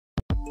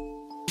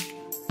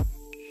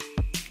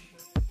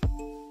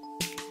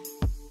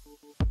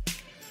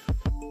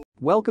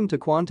Welcome to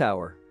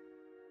Quantower.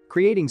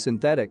 Creating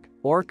synthetic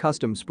or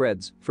custom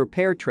spreads for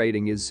pair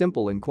trading is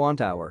simple in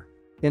Quantower.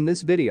 In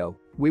this video,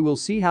 we will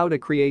see how to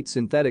create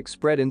synthetic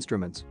spread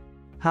instruments,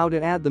 how to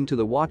add them to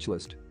the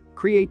watchlist,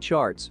 create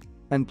charts,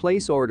 and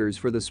place orders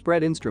for the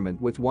spread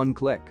instrument with one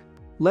click.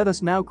 Let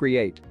us now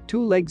create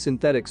two-leg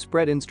synthetic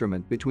spread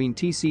instrument between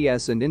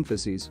TCS and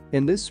Infosys.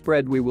 In this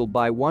spread we will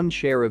buy 1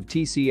 share of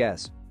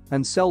TCS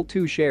and sell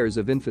 2 shares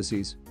of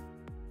Infosys.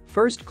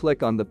 First,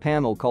 click on the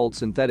panel called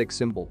synthetic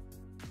symbol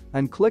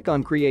and click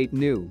on create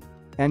new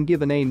and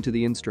give a name to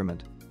the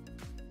instrument.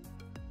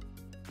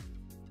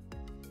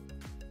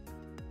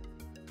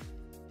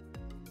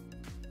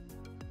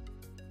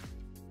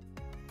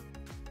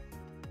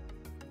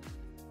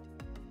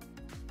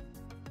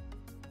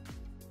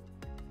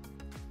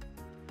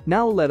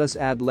 Now let us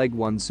add leg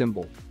 1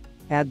 symbol.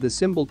 Add the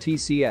symbol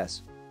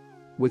TCS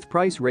with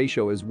price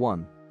ratio as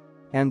 1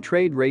 and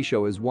trade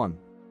ratio as 1.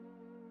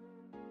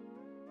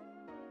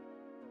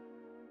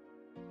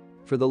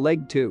 For the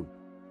leg 2,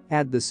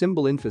 add the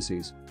symbol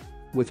Infosys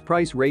with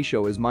price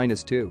ratio as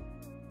 -2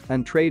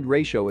 and trade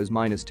ratio as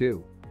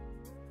 -2.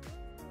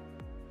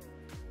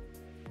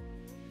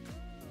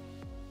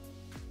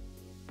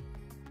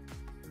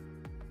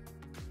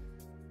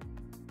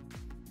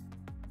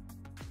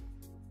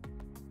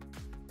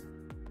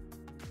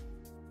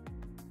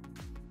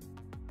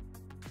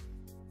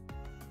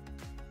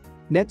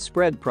 Net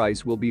spread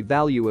price will be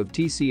value of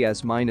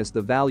TCS minus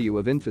the value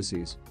of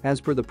Infosys as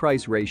per the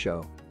price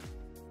ratio.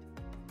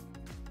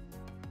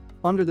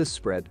 Under this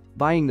spread,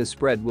 buying the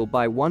spread will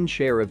buy 1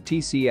 share of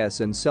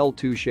TCS and sell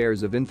 2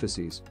 shares of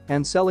Infosys,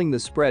 and selling the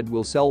spread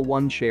will sell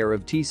 1 share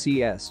of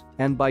TCS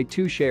and buy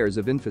 2 shares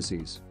of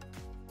Infosys.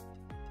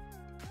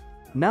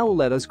 Now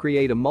let us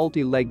create a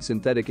multi-leg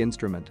synthetic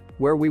instrument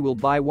where we will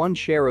buy 1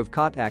 share of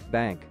Kotak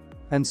Bank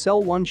and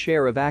sell 1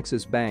 share of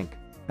Axis Bank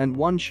and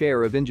 1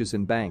 share of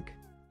IndusInd Bank.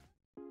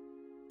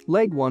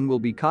 Leg 1 will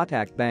be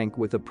Kotak Bank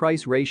with a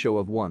price ratio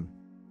of 1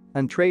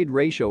 and trade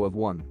ratio of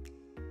 1.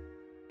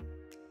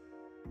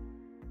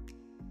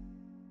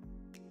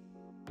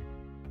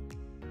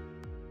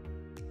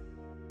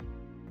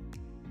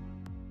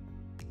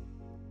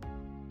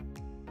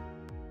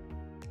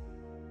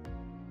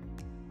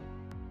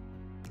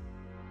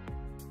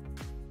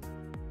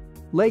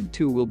 Leg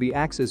 2 will be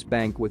Axis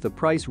Bank with a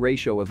price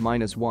ratio of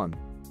 -1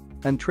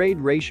 and trade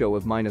ratio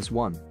of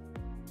 -1.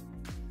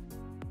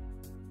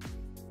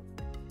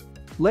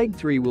 Leg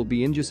 3 will be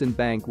IndusInd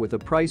Bank with a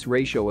price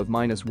ratio of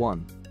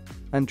 -1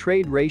 and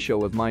trade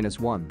ratio of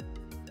 -1.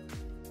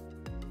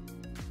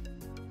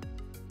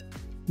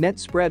 Net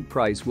spread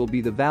price will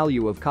be the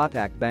value of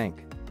Kotak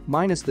Bank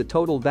minus the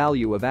total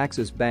value of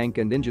Axis Bank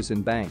and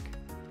IndusInd Bank.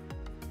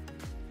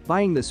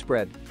 Buying the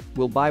spread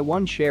will buy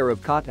 1 share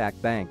of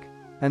Kotak Bank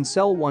and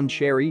sell 1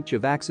 share each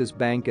of Axis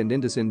Bank and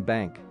IndusInd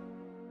Bank.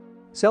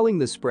 Selling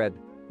the spread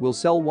will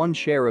sell 1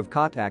 share of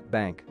Kotak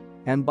Bank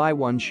and buy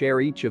 1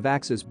 share each of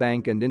Axis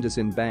Bank and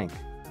IndusInd Bank.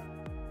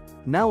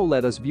 Now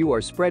let us view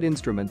our spread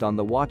instrument on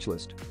the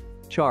watchlist,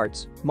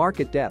 charts,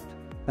 market depth,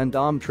 and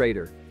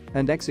trader,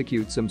 and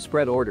execute some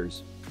spread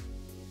orders.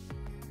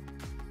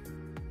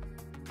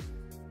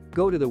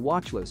 Go to the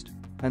watchlist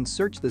and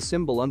search the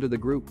symbol under the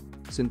group,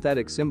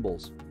 synthetic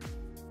symbols.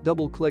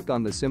 Double-click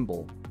on the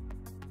symbol.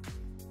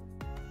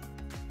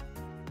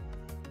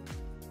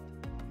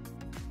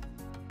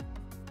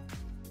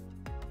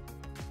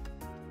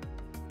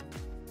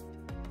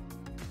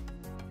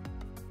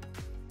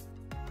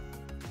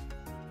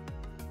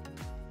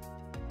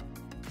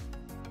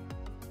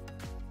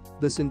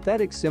 The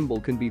synthetic symbol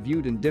can be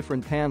viewed in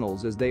different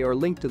panels as they are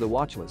linked to the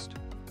watchlist.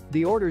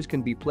 The orders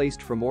can be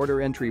placed from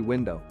order entry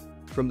window,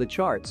 from the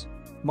charts,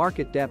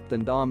 market depth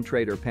and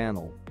trader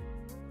panel.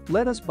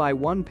 Let us buy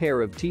 1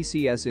 pair of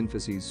TCS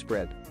Infosys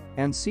spread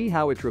and see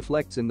how it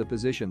reflects in the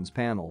positions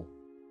panel.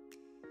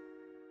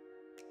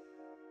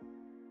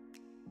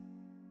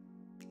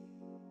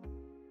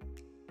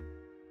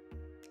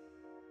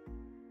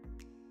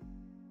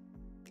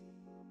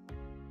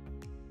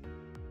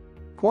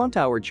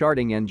 Quantower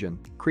Charting Engine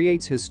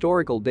creates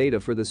historical data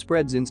for the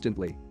spreads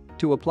instantly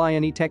to apply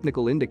any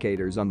technical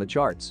indicators on the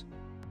charts.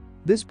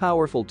 This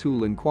powerful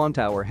tool in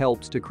Quantower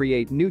helps to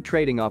create new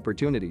trading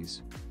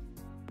opportunities.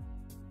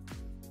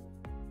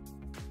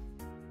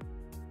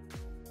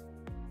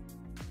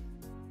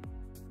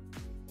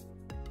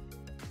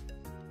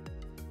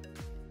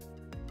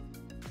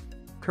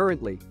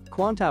 Currently,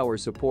 Quantower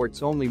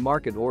supports only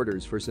market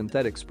orders for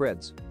synthetic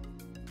spreads.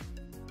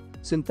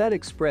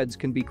 Synthetic spreads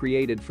can be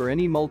created for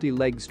any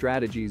multi-leg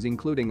strategies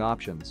including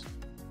options.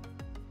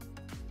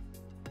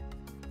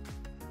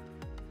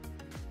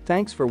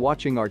 Thanks for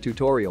watching our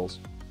tutorials.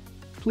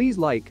 Please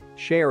like,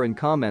 share and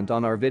comment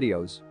on our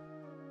videos.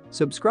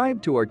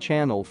 Subscribe to our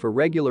channel for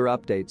regular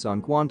updates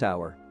on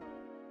Quantower.